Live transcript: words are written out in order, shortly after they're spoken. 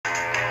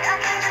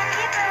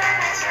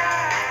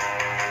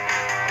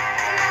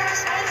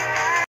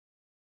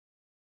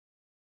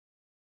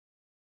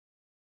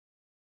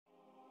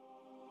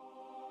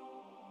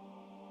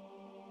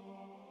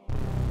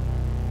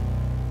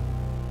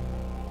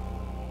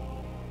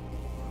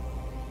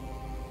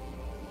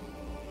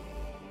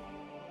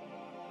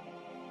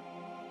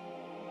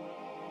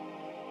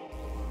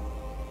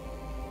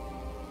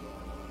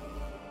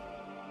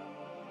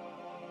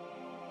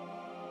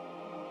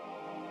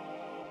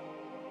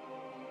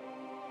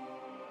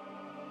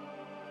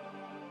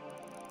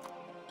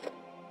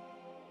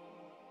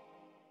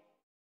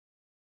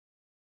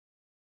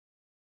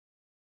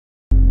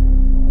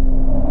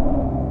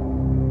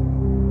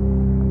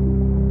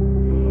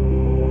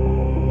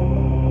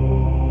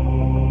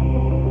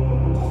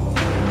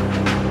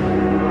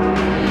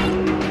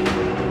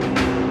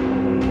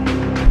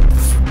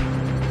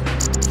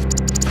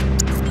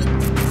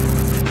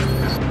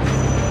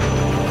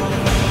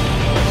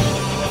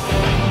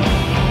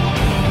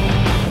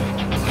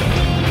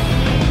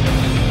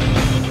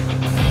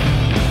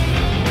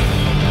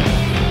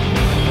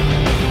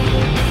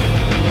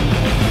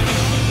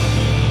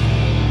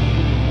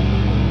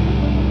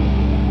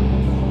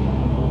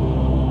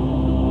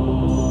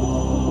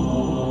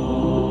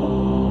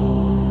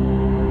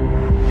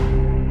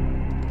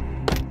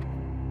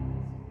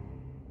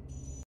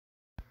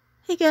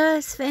Hey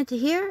guys, Fanta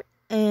here,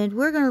 and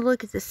we're going to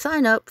look at the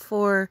sign up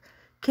for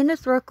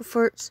Kenneth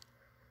ROCAFORT's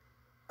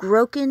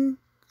GROKEN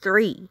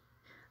 3.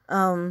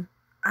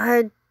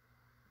 I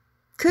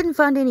couldn't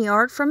find any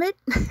art from it.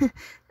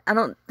 I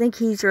don't think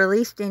he's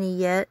released any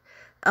yet.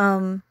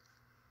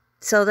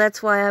 So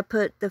that's why I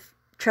put the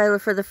trailer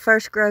for the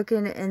first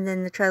GROKEN and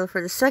then the trailer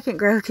for the second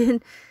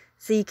GROKEN,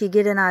 so you could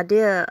get an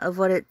idea of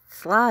what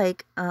it's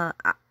like.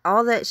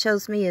 All that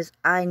shows me is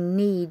I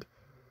need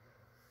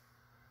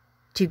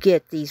to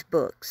get these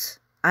books.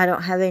 I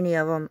don't have any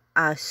of them.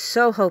 I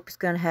so hope it's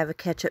going to have a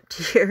catch-up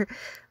tier.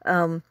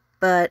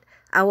 But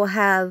I will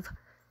have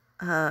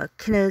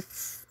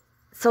Kenneth's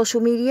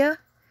social media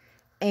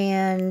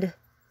and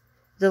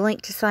the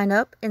link to sign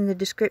up in the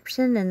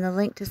description, and the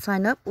link to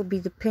sign up will be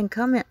the pinned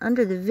comment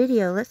under the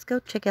video. Let's go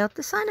check out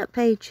the sign up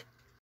page.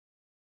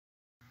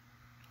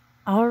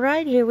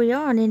 Alright, here we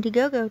are on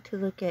Indiegogo to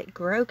look at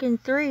GROKEN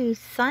 3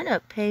 sign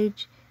up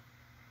page.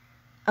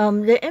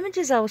 The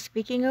images I was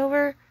speaking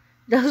over,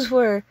 those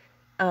were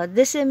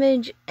this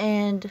image,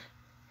 and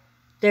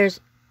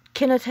there's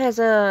Kenneth has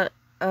a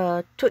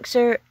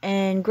Twixer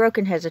and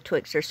GROKEN has a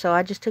Twixer. So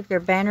I just took their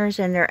banners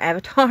and their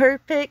avatar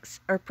pics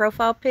or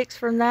profile pics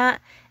from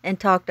that and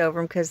talked over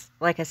them because,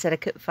 like I said, I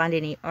couldn't find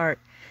any art.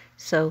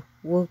 So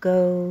we'll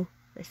go,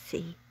 let's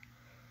see.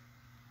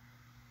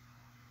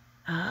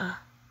 I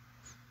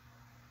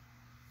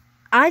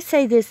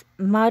say this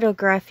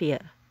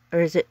Mitographia,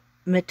 or is it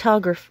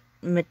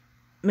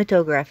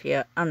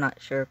Mitographia, I'm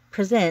not sure,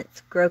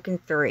 presents GROKEN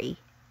 3.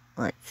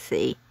 Let's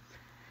see.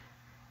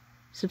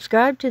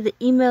 Subscribe to the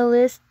email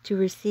list to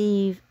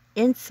receive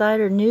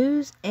insider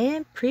news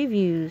and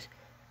previews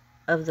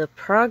of the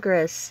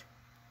progress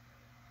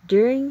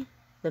during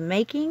the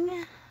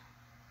making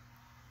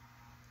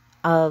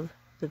of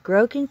the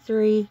GROKEN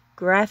 3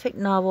 graphic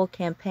novel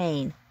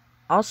campaign.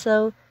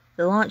 Also,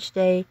 the launch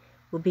day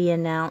will be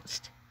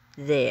announced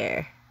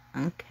there.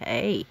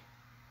 Okay.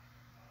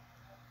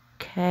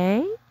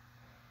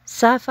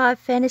 Sci-fi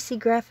fantasy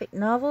graphic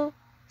novel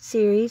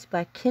series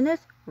by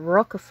Kenneth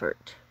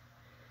ROCAFORT.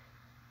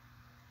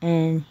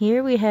 And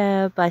here we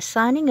have, by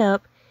signing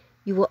up,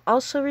 you will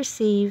also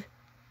receive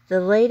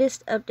the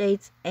latest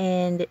updates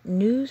and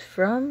news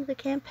from the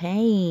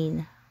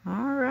campaign.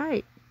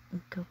 Alright,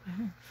 go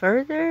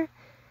further.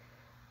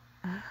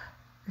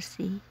 Let's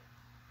see.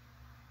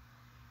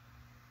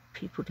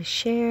 People to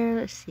share,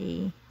 let's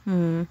see.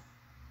 Let's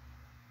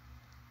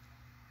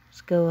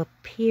go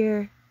up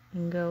here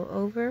and go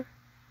over.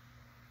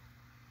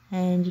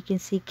 And you can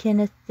see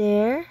Kenneth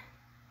there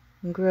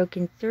in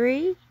GROKEN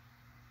 3.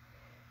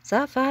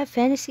 Sci-fi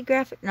fantasy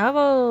graphic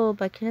novel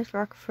by Kenneth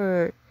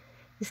ROCAFORT.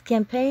 This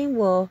campaign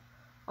will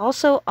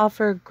also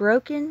offer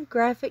GROKEN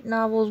graphic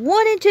novels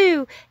 1 and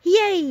 2.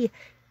 Yay!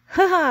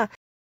 Haha!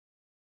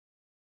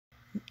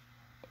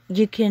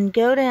 You can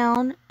go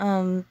down.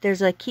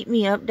 There's a keep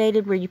me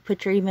updated where you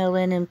put your email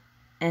in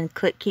and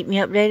click keep me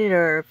updated,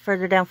 or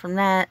further down from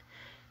that,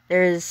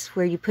 there's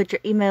where you put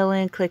your email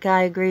in, click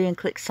I agree, and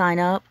click sign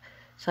up.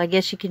 So I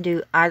guess you can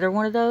do either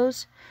one of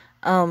those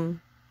to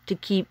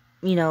keep,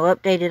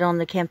 updated on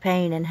the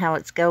campaign and how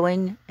it's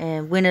going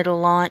and when it'll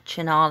launch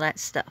and all that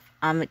stuff.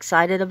 I'm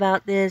excited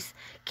about this.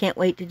 Can't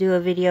wait to do a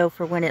video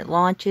for when it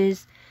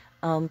launches.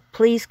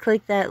 Please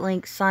click that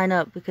link, sign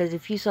up, because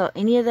if you saw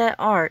any of that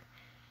art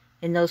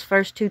in those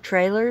first 2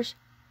 trailers,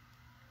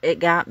 it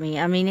got me.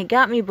 I mean, it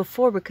got me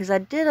before because I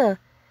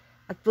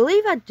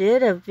believe I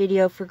did a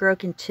video for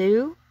GROKEN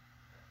 2,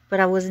 but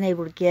I wasn't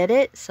able to get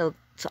it. So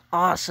it's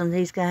awesome.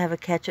 He's going to have a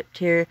catch-up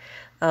tier.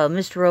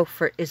 Mr.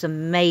 ROCAFORT is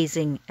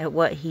amazing at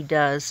what he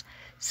does.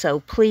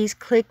 So please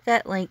click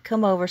that link,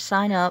 come over,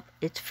 sign up.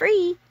 It's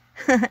free.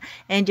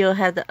 And you'll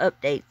have the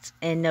updates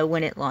and know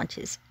when it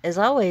launches. As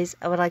always,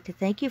 I would like to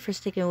thank you for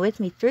sticking with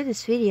me through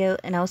this video,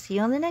 and I'll see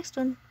you on the next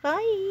one.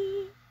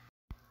 Bye!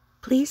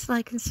 Please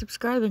like and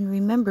subscribe, and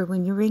remember,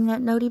 when you ring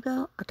that noti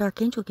bell, a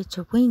dark angel gets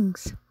her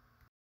wings.